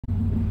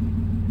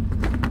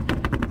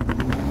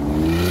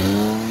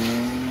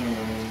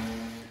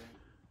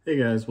Hey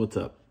guys, what's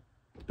up?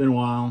 It's been a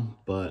while,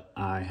 but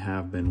I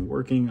have been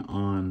working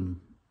on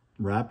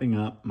wrapping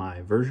up my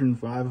version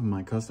 5 of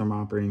my custom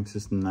operating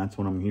system. That's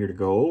what I'm here to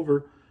go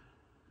over.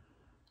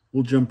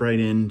 We'll jump right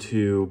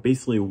into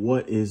basically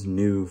what is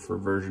new for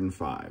version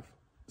 5.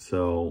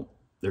 So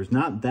there's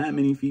not that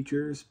many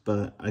features,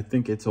 but I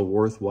think it's a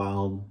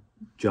worthwhile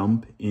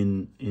jump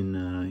in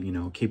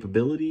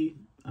capability,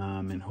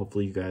 and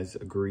hopefully you guys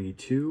agree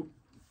too.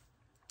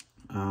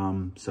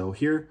 So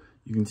here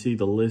you can see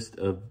the list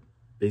of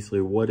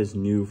basically what is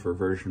new for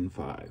version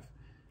 5.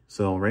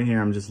 So right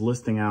here, I'm just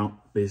listing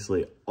out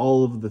basically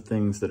all of the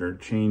things that are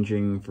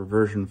changing for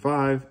version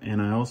 5.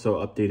 And I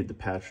also updated the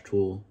patch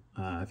tool.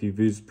 If you've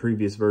used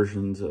previous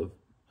versions of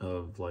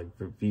like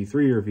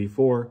V3 or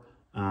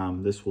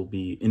V4, this will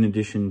be in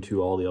addition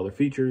to all the other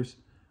features,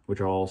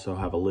 which I'll also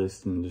have a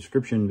list in the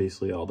description,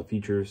 basically all the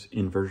features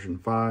in version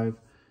 5.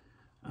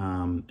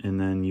 And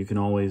then you can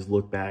always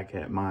look back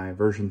at my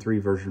version 3,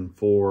 version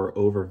 4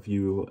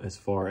 overview as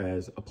far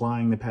as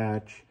applying the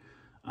patch,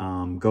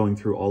 going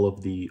through all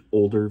of the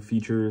older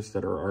features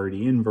that are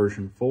already in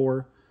version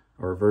 4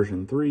 or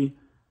version 3.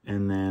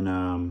 And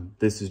then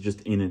this is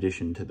just in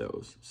addition to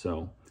those.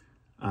 So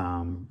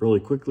really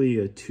quickly,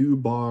 a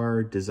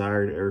 2-bar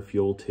desired air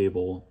fuel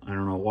table. I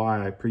don't know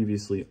why I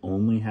previously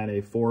only had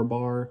a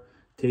 4-bar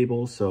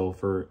table. So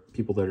for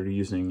people that are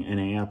using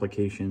NA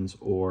applications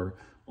or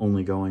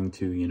only going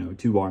to,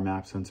 2-bar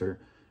map sensor,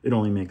 it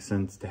only makes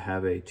sense to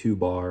have a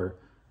 2-bar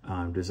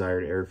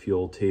desired air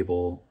fuel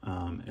table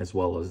as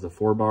well as the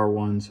 4-bar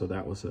one. So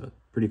that was a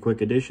pretty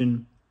quick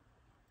addition.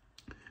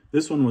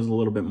 This one was a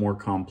little bit more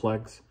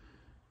complex.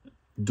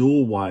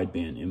 Dual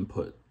wideband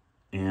input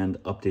and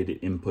updated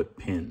input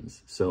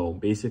pins. So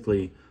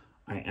basically,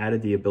 I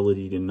added the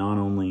ability to not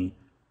only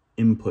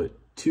input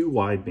 2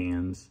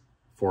 widebands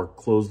for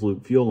closed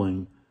loop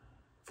fueling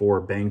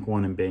for bank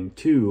 1 and bank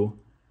 2,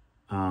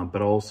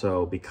 but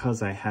also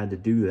because I had to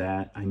do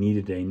that, I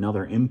needed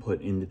another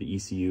input into the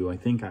ECU. I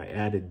think I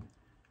added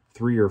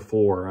 3 or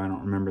 4, I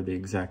don't remember the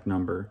exact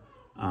number,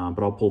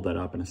 but I'll pull that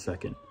up in a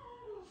second.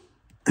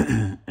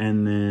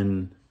 And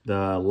then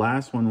the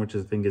last one, which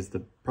I think is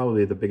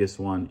probably the biggest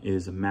one,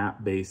 is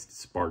map-based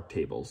Spark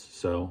tables.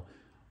 So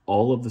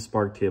all of the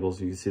Spark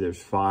tables, you can see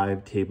there's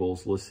 5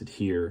 tables listed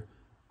here.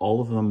 All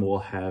of them will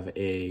have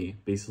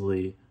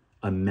basically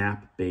a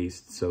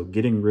map-based, so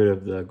getting rid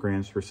of the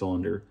grams per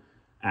cylinder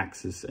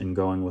axis and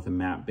going with a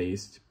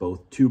map-based,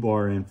 both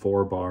 2-bar and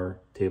 4-bar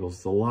tables.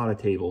 It's a lot of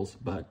tables,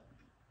 but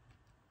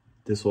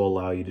this will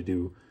allow you to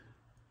do,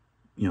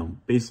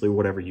 basically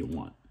whatever you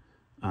want.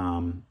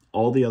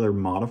 All the other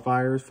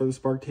modifiers for the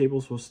Spark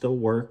tables will still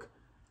work,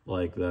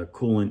 like the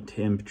coolant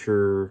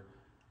temperature,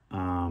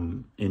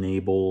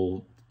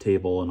 enable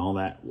table and all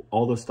that.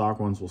 All the stock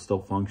ones will still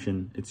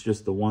function. It's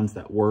just the ones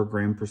that were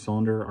gram per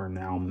cylinder are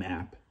now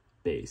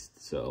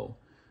map-based, so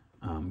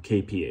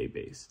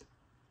KPA-based.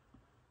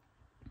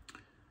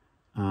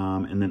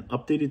 And then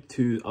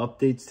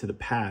updates to the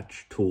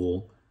patch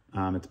tool.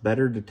 It's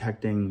better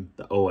detecting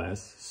the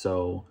OS.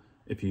 So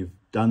if you've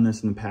done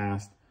this in the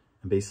past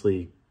and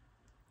basically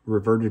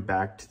reverted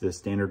back to the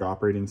standard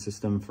operating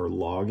system for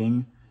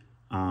logging,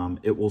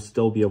 it will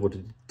still be able to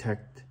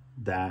detect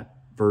that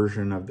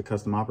version of the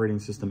custom operating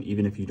system,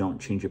 even if you don't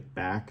change it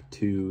back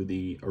to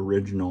the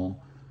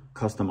original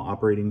custom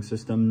operating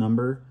system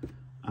number.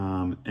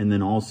 And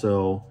then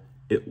also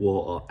it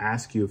will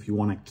ask you if you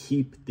want to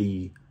keep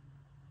the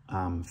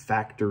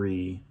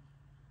factory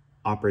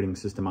operating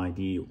system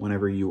ID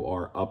whenever you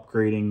are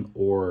upgrading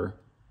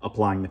or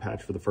applying the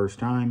patch for the first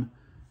time.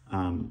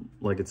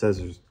 Like it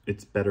says,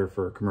 it's better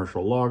for a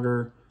commercial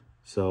logger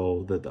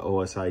so that the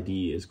OS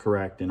ID is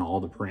correct and all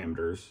the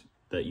parameters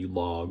that you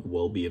log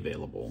will be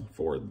available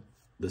for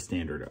the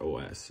standard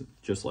OS,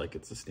 just like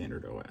it's a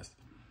standard OS.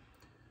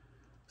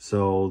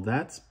 So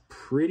that's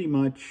pretty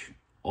much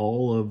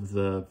all of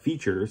the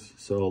features.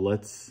 So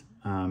let's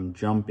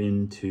jump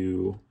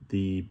into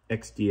the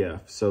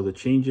XDF. So the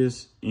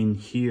changes in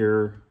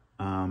here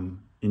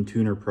in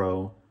Tuner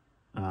Pro,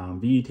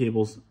 VE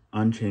tables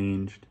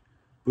unchanged,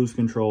 boost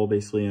control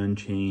basically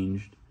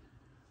unchanged,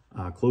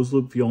 closed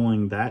loop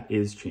fueling, that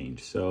is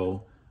changed.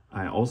 So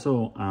I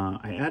also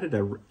I added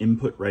a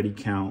input ready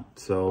count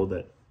so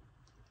that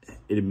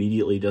it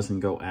immediately doesn't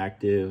go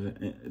active.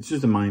 It's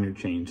just a minor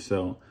change.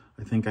 So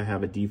I think I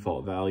have a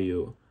default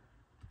value.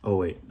 Oh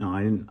wait, no,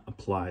 I didn't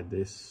apply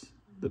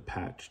the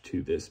patch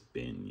to this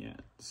bin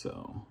yet,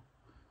 so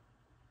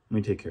let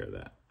me take care of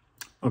that.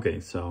 Okay,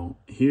 so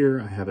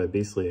here I have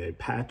basically a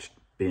patched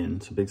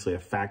bin, so basically a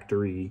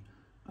factory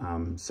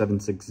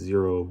 760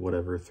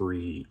 whatever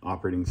 3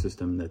 operating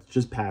system that's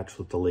just patched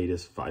with the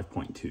latest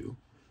 5.2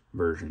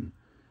 version.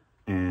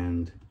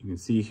 And you can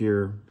see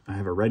here I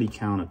have a ready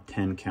count of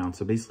 10 counts,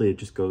 so basically it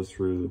just goes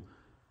through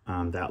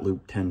that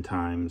loop 10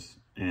 times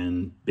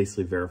and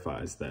basically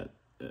verifies that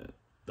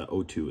the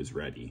O2 is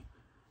ready.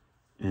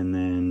 And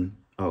then,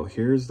 oh,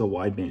 here's the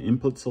wideband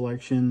input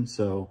selection.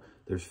 So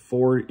there's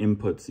 4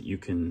 inputs that you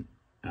can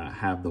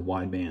have the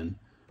wideband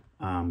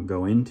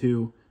go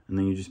into, and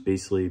then you just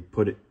basically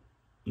put it,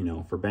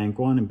 for bank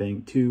 1 and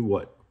bank 2,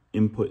 what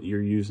input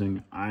you're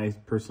using. I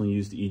personally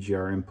use the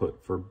EGR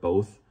input for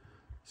both.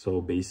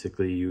 So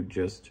basically you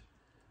just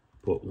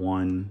put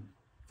one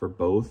for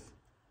both,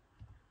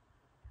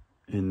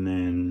 and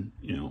then,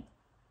 you know,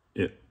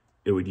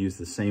 it would use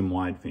the same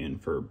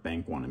wideband for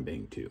bank 1 and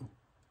bank 2.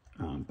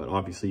 But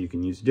obviously you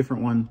can use a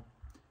different one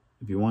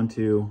if you want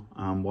to.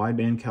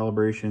 Wideband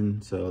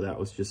calibration, so that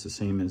was just the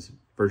same as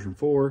version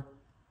 4.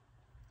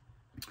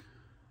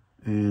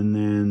 And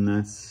then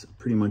that's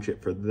pretty much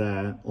it for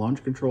that.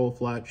 Launch control,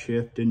 flat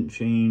shift didn't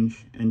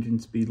change. Engine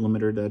speed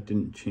limiter, that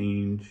didn't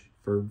change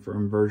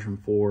from version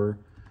 4.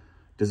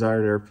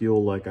 Desired air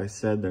fuel, like I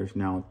said, there's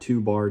now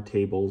 2 bar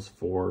tables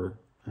for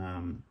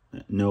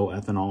no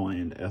ethanol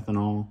and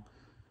ethanol.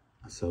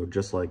 So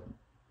just like,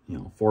 you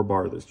know, 4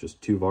 bar, there's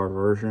just 2 bar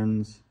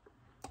versions.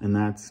 And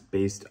that's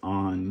based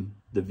on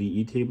the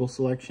VE table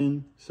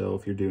selection. So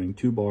if you're doing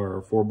 2 bar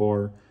or 4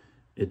 bar,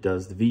 it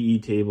does the VE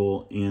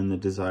table and the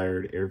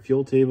desired air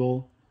fuel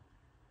table.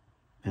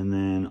 And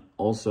then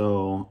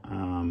also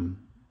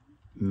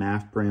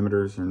MAF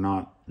parameters are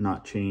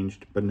not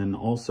changed, but then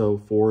also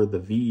for the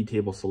VE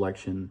table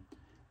selection,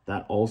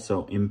 that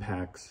also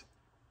impacts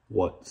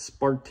what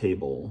spark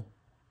table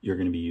you're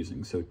going to be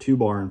using. So 2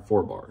 bar and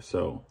 4 bar.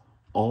 So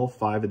all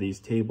 5 of these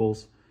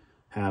tables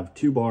have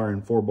 2 bar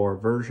and 4 bar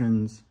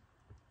versions.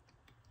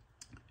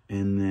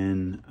 And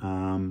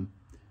then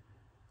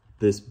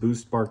this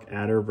boost spark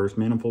adder versus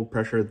manifold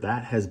pressure,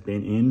 that has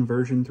been in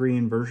version 3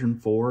 and version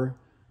 4.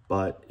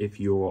 But if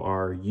you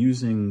are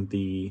using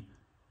the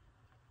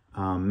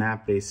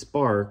map-based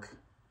spark,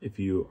 if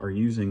you are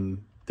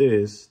using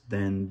this,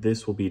 then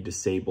this will be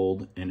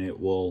disabled, and it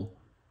will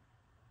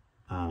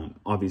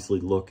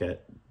obviously look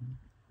at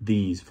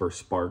these for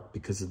spark,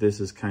 because this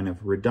is kind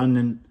of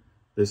redundant.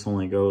 This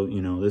only goes,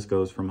 you know, this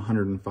goes from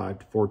 105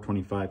 to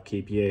 425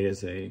 kPa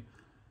as a,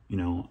 you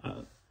know,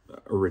 a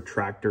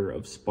retractor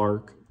of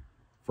spark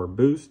for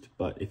boost.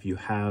 But if you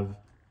have,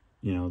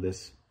 you know,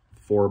 this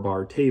 4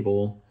 bar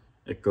table,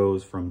 it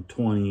goes from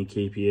 20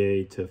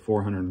 kPa to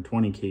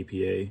 420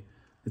 kPa.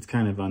 It's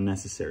kind of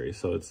unnecessary.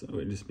 So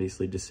we just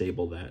basically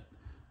disable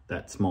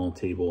that small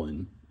table,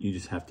 and you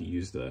just have to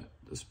use the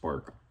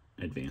spark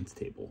advanced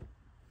table.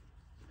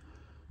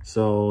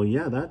 So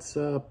yeah, that's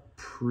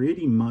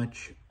pretty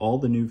much all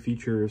the new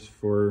features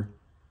for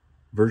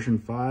version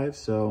 5.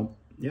 So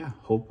yeah,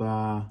 hope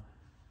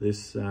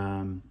this,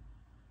 you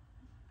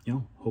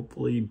know,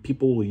 hopefully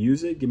people will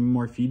use it, give me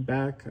more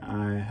feedback.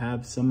 I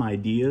have some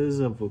ideas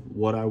of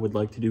what I would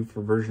like to do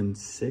for version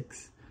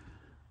 6.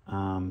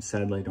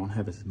 Sadly, I don't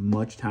have as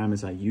much time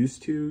as I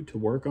used to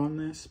work on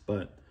this,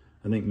 but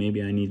I think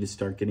maybe I need to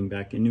start getting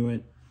back into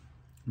it.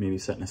 Maybe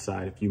setting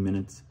aside a few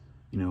minutes,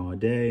 you know, a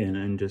day,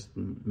 and just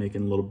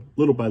making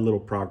little by little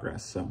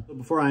progress. So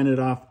before I end it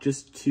off,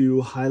 just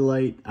to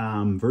highlight,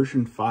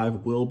 version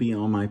 5 will be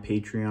on my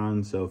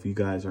Patreon. So if you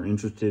guys are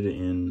interested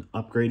in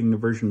upgrading to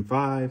version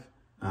 5,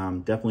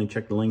 definitely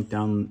check the link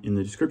down in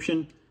the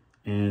description.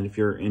 And if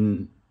you're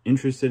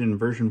interested in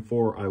version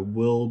 4, I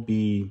will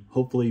be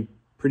hopefully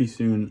pretty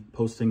soon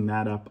posting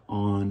that up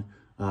on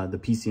the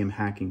PCM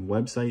hacking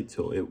website.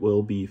 So it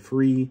will be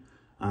free.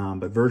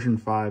 But version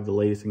 5, the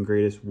latest and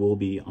greatest, will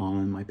be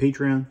on my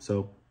Patreon.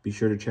 So be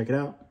sure to check it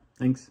out.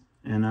 Thanks.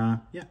 And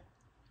yeah,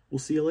 we'll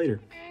see you later.